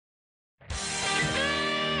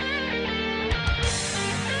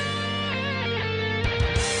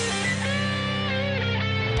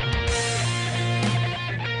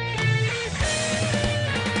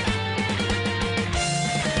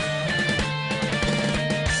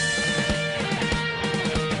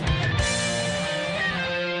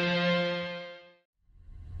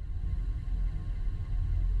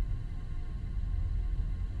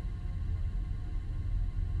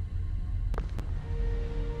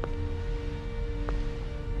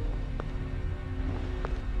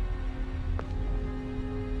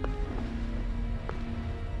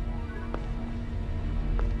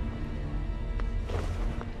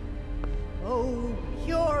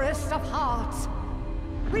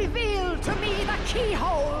Reveal to me the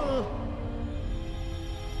keyhole!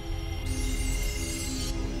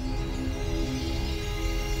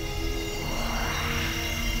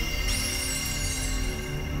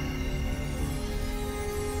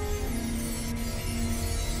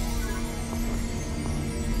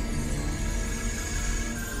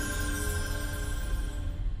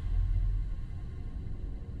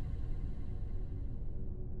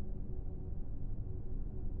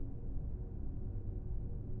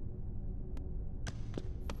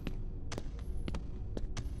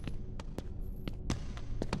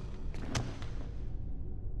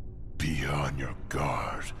 Be on your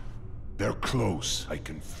guard. They're close, I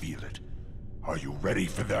can feel it. Are you ready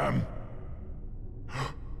for them?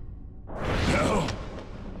 No!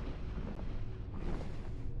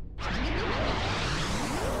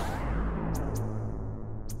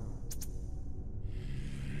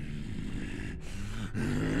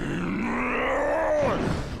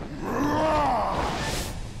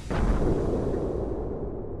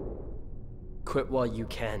 Quit while you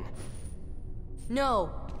can. No,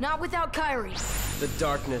 not without Kairi. The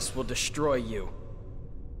darkness will destroy you.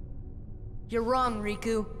 You're wrong,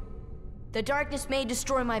 Riku. The darkness may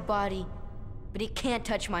destroy my body, but it can't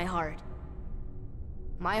touch my heart.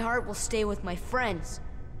 My heart will stay with my friends.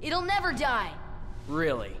 It'll never die.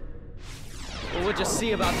 Really? Well, we'll just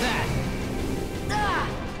see about that. Ah!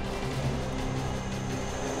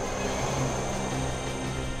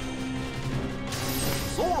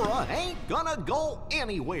 Sora ain't gonna go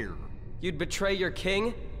anywhere. You'd betray your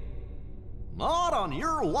king? Not on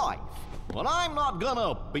your life. But I'm not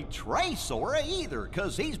gonna betray Sora either,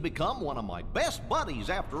 'cause he's become one of my best buddies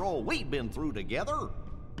after all we've been through together.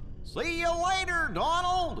 See you later,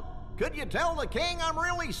 Donald. Could you tell the king I'm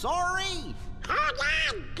really sorry? Hold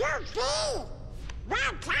on, Goofy!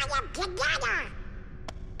 We'll try them together!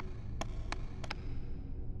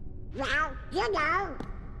 Well, you know,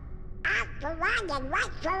 after one and once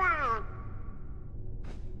for all.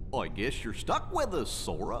 I guess you're stuck with us,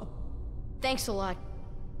 Sora. Thanks a lot,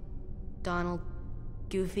 Donald,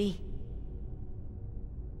 Goofy.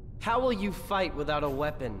 How will you fight without a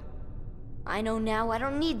weapon? I know now I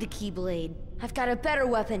don't need the Keyblade. I've got a better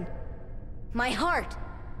weapon. My heart!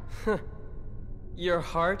 Your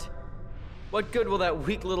heart? What good will that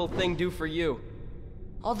weak little thing do for you?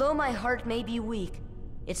 Although my heart may be weak,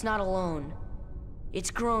 it's not alone. It's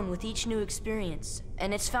grown with each new experience,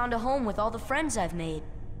 and it's found a home with all the friends I've made.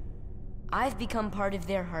 I've become part of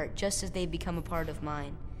their heart just as they've become a part of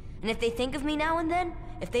mine. And if they think of me now and then,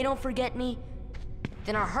 if they don't forget me,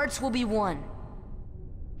 then our hearts will be one.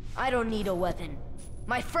 I don't need a weapon.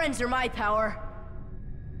 My friends are my power.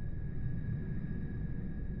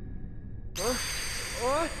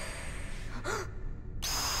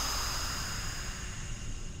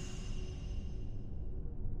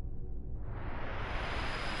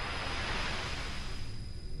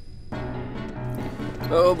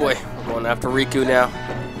 Oh boy, we're going after Riku now.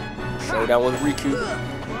 Showdown with Riku.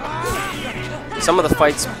 Some of the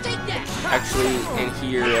fights actually in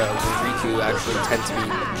here with Riku actually tend to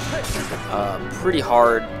be pretty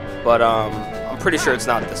hard, but I'm pretty sure it's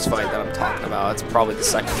not this fight that I'm talking about. It's probably the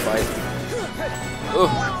second fight. Ooh.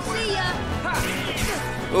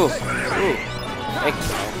 Ooh. Ooh. Thank you.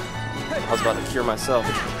 I was about to cure myself.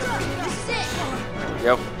 There we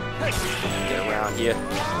go. Get around here.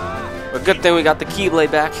 But good thing we got the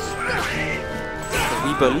Keyblade back.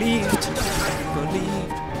 We believed. We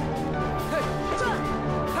believed.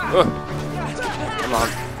 Come on.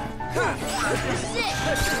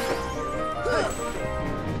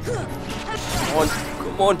 Come on.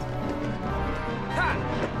 Come on.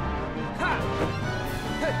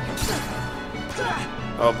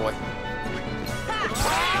 Oh boy.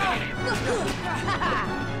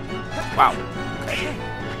 Wow. Okay.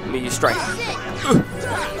 Let me use strength.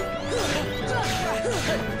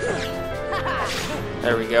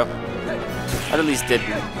 There we go. That at least did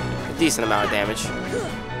a decent amount of damage.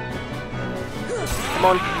 Come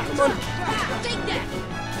on, come on.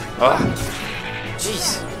 Ugh.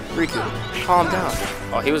 Jeez. Riku, calm down.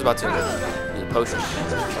 Oh, he was about to use a potion.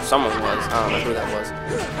 Or someone was. I don't know who that was.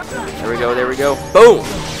 There we go, there we go. Boom!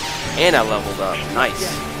 And I leveled up.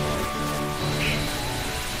 Nice.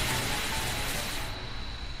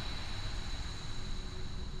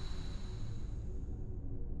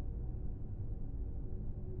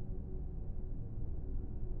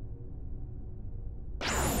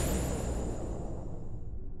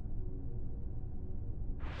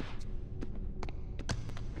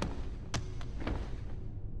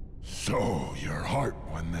 So, your heart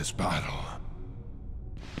won this battle.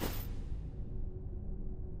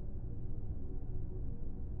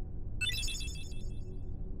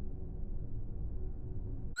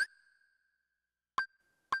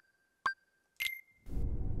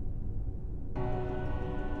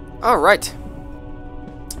 Alright.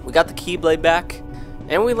 We got the Keyblade back,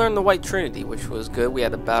 and we learned the White Trinity, which was good. We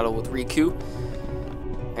had a battle with Riku,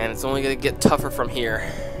 and it's only going to get tougher from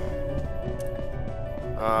here.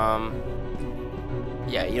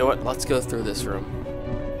 Yeah, you know what? Let's go through this room.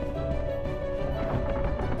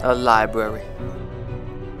 A library.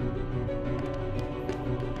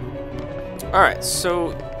 Alright,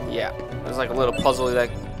 so, yeah. There's like a little puzzle.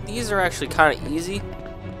 Like, these are actually kind of easy.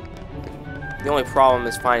 The only problem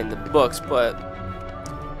is finding the books, but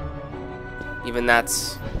even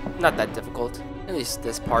that's not that difficult. At least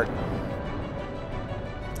this part.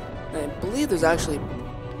 I believe there's actually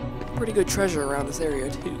pretty good treasure around this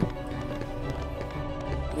area, too.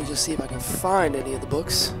 Let me just see if I can find any of the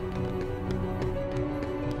books.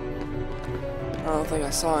 I don't think I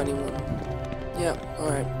saw anyone. Yeah,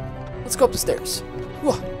 alright. Let's go up the stairs.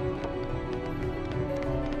 Whoa.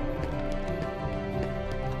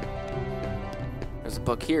 There's a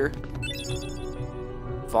book here.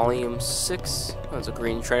 Volume 6. That's a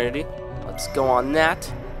Green Trinity. Let's go on that.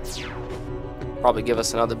 Probably give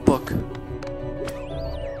us another book.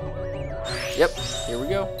 Yep, here we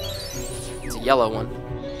go. It's a yellow one.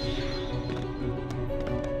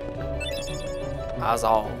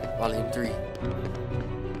 Azal, Volume 3.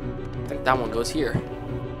 I think that one goes here.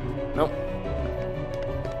 Nope.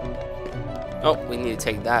 Oh, we need to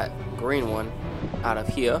take that green one out of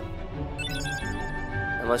here.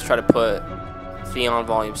 And let's try to put Theon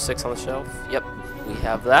Volume 6 on the shelf. Yep, we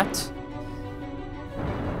have that.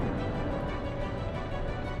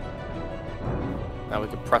 Now we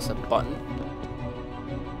can press a button.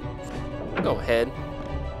 Go ahead.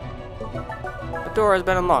 The door has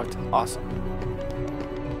been unlocked. Awesome.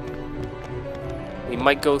 We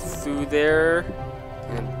might go through there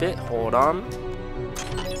in a bit. Hold on.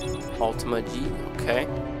 Ultima G. Okay.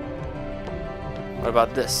 What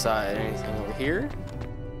about this side? Anything over here?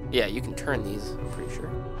 Yeah, you can turn these, I'm pretty sure.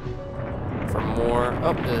 For more.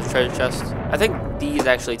 Oh, there's a treasure chest. I think these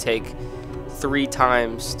actually take 3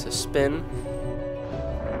 times to spin.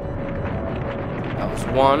 That was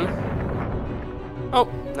 1. Oh,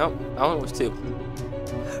 no. That one was 2.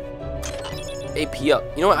 AP up.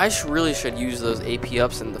 You know what? I really should use those AP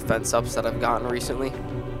ups and defense ups that I've gotten recently.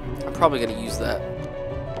 I'm probably going to use that.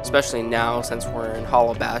 Especially now, since we're in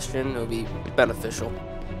Hollow Bastion, it would be beneficial.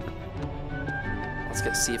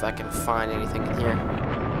 Let's see if I can find anything in here.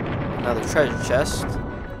 Another treasure chest.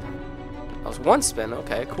 That was 1 spin.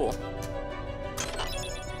 Okay, cool.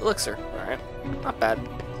 Elixir. Alright. Not bad.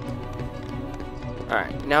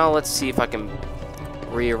 Alright, now let's see if I can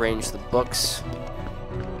rearrange the books.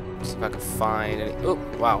 See if I can find any. Oh,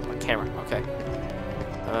 wow, my camera. Okay.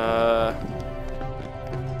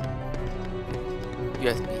 You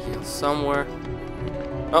have to be here somewhere.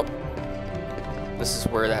 Oh. This is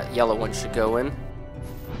where that yellow one should go in.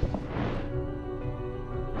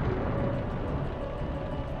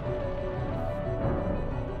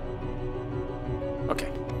 Okay.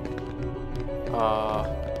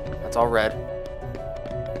 That's all red.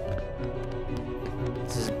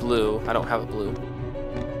 This is blue. I don't have a blue.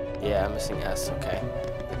 Yeah, I'm missing S. Okay.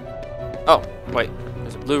 Oh, wait.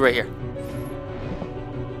 There's a blue right here.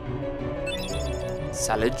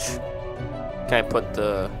 Salage. Can I put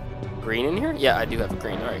the green in here? Yeah, I do have a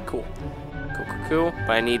green. Alright, cool. Cool.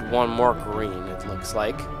 But I need 1 more green, it looks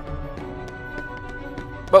like.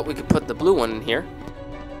 But we could put the blue one in here.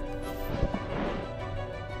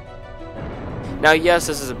 Now, yes,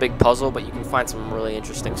 this is a big puzzle, but you can find some really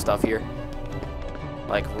interesting stuff here.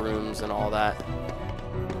 Like rooms and all that.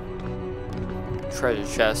 Treasure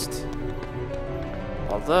chest.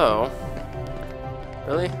 Although,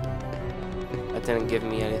 really? That didn't give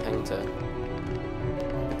me anything to...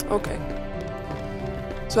 Okay.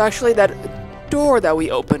 So actually that door that we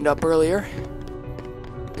opened up earlier,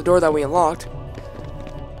 the door that we unlocked,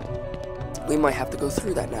 we might have to go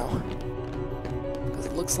through that now. Because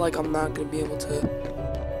it looks like I'm not going to be able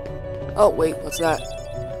to... Oh, wait, what's that?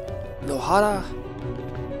 Nohara?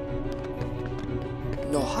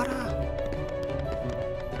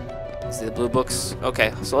 See the blue books?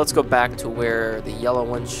 Okay, so let's go back to where the yellow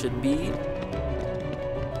one should be.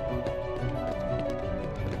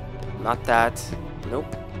 Not that. Nope.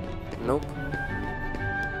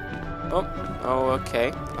 Oh,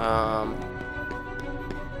 okay.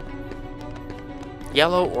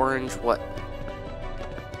 Yellow, orange, what?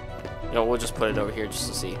 You know, we'll just put it over here just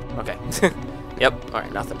to see. Okay. Yep,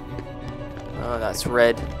 alright, nothing. Oh, that's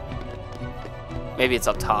red. Maybe it's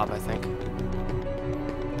up top, I think.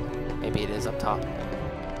 Maybe it is up top.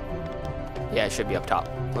 Yeah, it should be up top.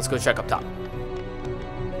 Let's go check up top.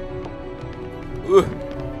 Ooh.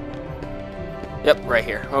 Yep, right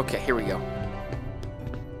here. Okay, here we go.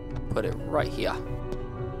 right here.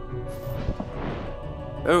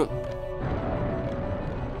 Boom.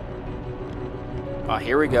 Oh,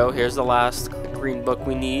 here we go. Here's the last green book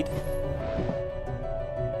we need.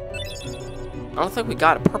 I don't think we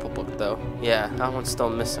got a purple book, though. Yeah, that one's still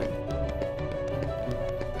missing.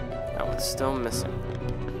 That one's still missing.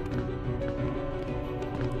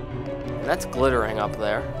 And that's glittering up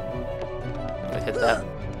there. I hit that.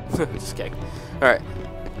 Just kidding. Alright.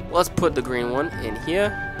 Let's put the green one in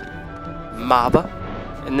here. Maba.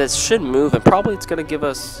 And this should move, and probably it's going to give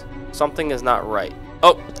us something is not right.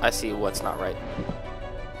 Oh, I see what's not right.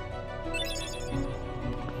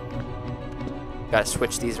 Gotta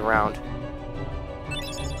switch these around.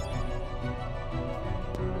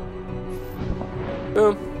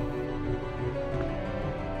 Boom.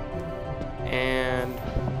 And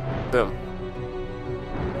boom.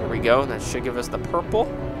 There we go. That should give us the purple.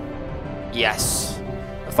 Yes.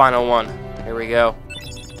 The final one. Here we go.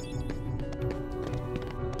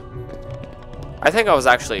 I think I was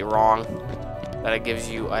actually wrong that it gives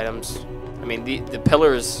you items. I mean, the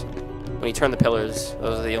pillars, when you turn the pillars,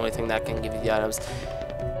 those are the only thing that can give you the items.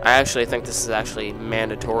 I actually think this is actually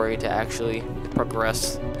mandatory to actually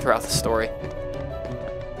progress throughout the story.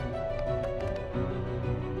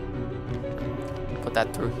 Put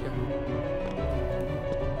that through here.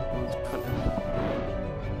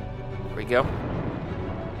 There we go.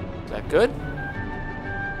 Is that good?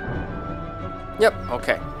 Yep,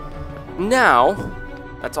 okay. Now,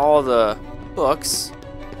 that's all the books.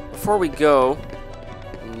 Before we go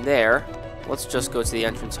in there, let's just go to the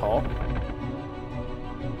entrance hall.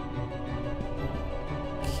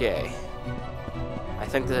 Okay. I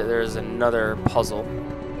think that there's another puzzle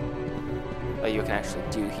that you can actually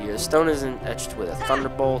do here. The stone isn't etched with a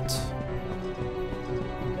thunderbolt.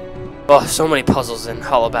 Oh, so many puzzles in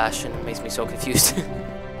Hollow Bastion. It makes me so confused.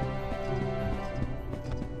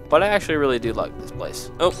 But I actually really do like this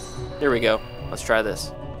place. Oh, here we go. Let's try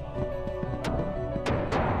this.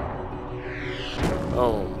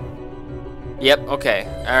 Oh. Yep, okay.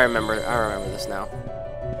 I remember this now.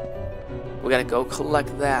 We gotta go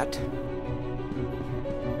collect that.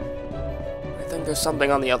 I think there's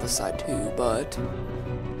something on the other side too, but...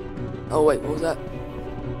 Oh wait, what was that?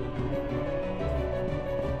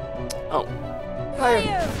 Oh.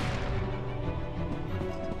 Fire!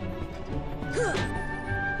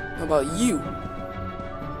 How about you?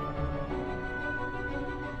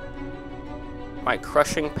 My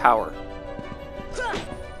crushing power.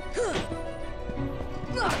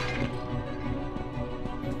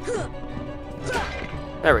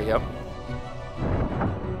 There we go.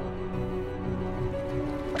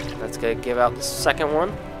 Let's give out the second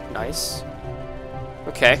one. Nice.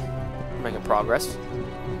 Okay. Making progress.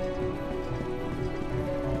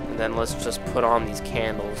 And then let's just put on these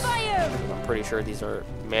candles. Fire! I'm pretty sure these are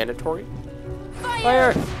mandatory.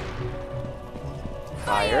 Fire!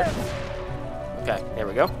 Fire! Okay, there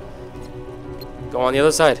we go. Go on the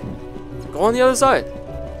other side. Go on the other side.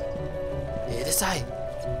 The other side.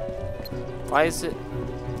 Why is it?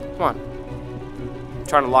 Come on. I'm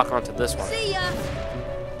trying to lock onto this one. See ya.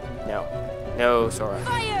 No. No, Sora.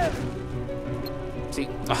 Fire! See?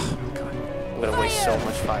 Oh, God. I'm gonna waste so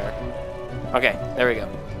much fire. Okay, there we go.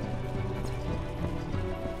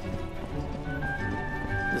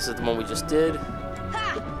 This is the one we just did.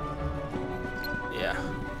 Yeah.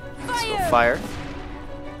 Let's go fire.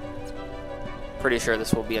 Pretty sure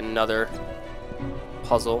this will be another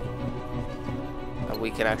puzzle that we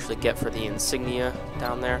can actually get for the insignia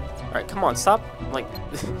down there. Alright, come on, stop. Like,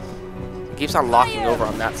 it keeps on locking over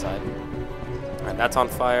on that side. Alright, that's on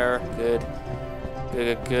fire. Good.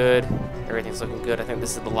 Good, good, good. Everything's looking good. I think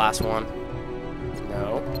this is the last one.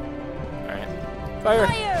 No. Alright. Fire!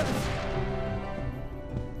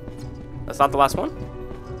 That's not the last one?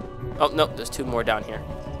 Oh, no, there's two more down here.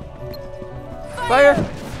 Fire!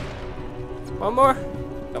 One more.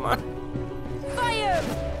 Come on. Fire!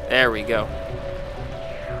 There we go.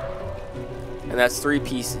 And that's 3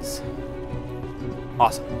 pieces.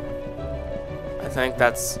 Awesome. I think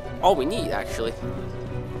that's all we need, actually.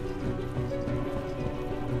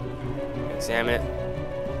 Examine it.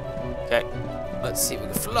 Okay. Let's see if we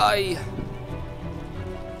can fly.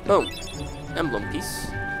 Boom. Emblem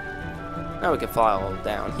piece. Now we can fly all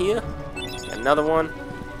down here. Another one.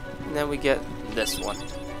 And then we get this one.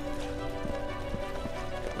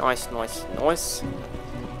 Nice, nice, nice.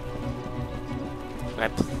 And I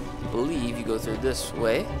believe you go through this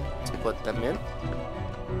way to put them in.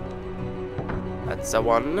 That's a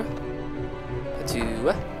 1, a 2,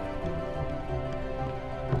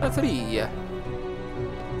 a 3.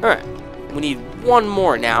 Alright, we need 1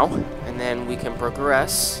 more now, and then we can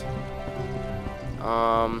progress.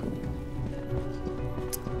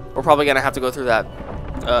 we're probably gonna have to go through that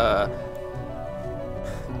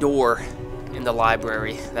door in the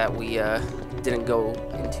library that we didn't go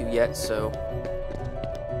into yet. So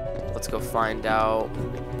let's go find out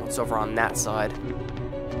what's over on that side.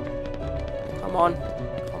 Come on,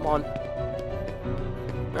 come on.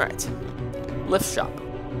 All right, lift shop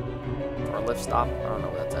or lift stop. I don't know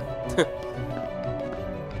what that's at.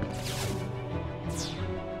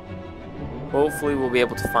 Hopefully we'll be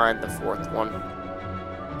able to find the 4th one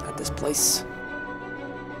at this place.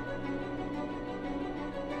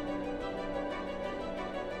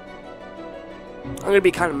 I'm gonna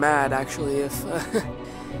be kind of mad actually if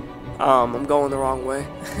I'm going the wrong way.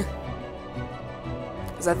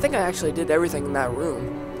 Because I think I actually did everything in that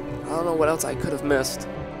room. I don't know what else I could have missed.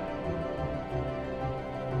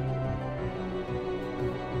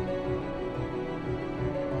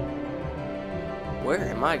 Where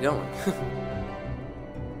am I going?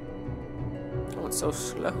 Going so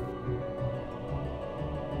slow.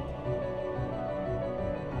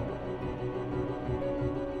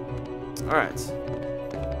 Alright.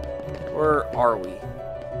 Where are we?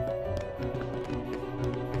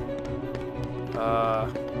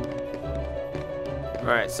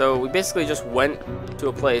 Alright, so we basically just went to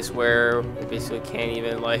a place where we basically can't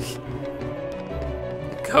even, like,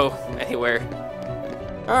 go anywhere.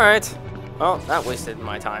 Alright. Well, that wasted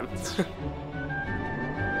my time.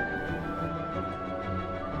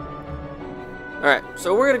 Alright,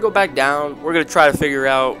 so we're gonna go back down. We're gonna try to figure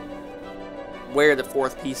out where the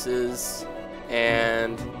 4th piece is,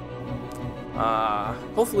 and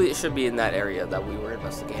hopefully it should be in that area that we were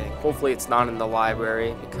investigating. Hopefully it's not in the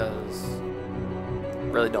library, because I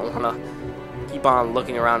really don't want to keep on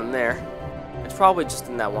looking around in there. It's probably just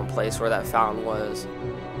in that one place where that fountain was,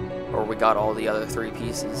 or we got all the other 3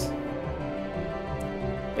 pieces.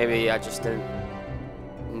 Maybe I just didn't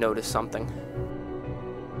notice something.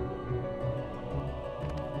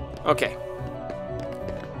 Okay.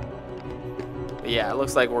 But yeah, it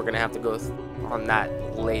looks like we're gonna have to go on that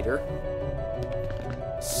later.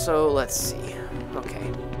 So let's see.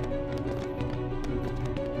 Okay.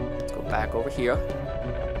 Let's go back over here.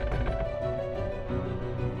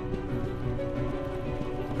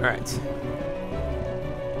 Alright.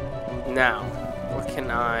 Now, what can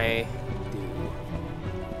I do?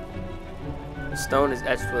 The stone is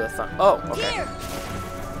etched with a thumb. Oh, okay.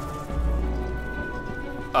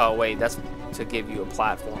 Oh, wait, that's to give you a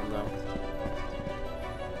platform, though.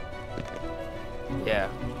 Yeah.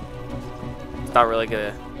 It's not really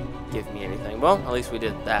gonna give me anything. Well, at least we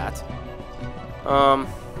did that.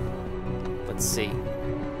 Let's see.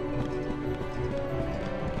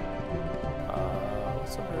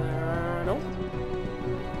 What's over there? Nope.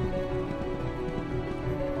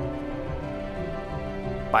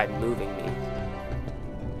 By moving me.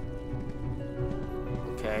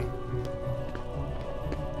 Okay.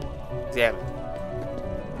 Damn it.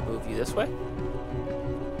 Move you this way.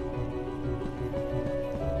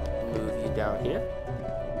 Move you down here.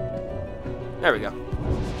 There we go.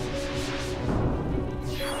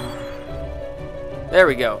 There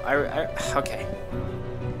we go. Okay.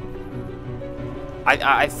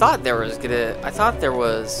 I thought there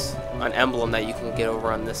was an emblem that you can get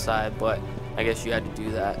over on this side, but I guess you had to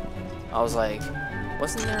do that. I was like,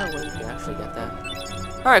 wasn't there a way you could actually get that?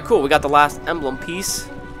 Alright, cool. We got the last emblem piece.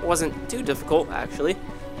 It wasn't too difficult, actually.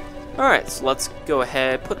 Alright, so let's go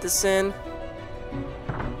ahead, put this in.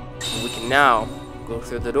 And we can now go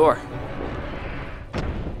through the door.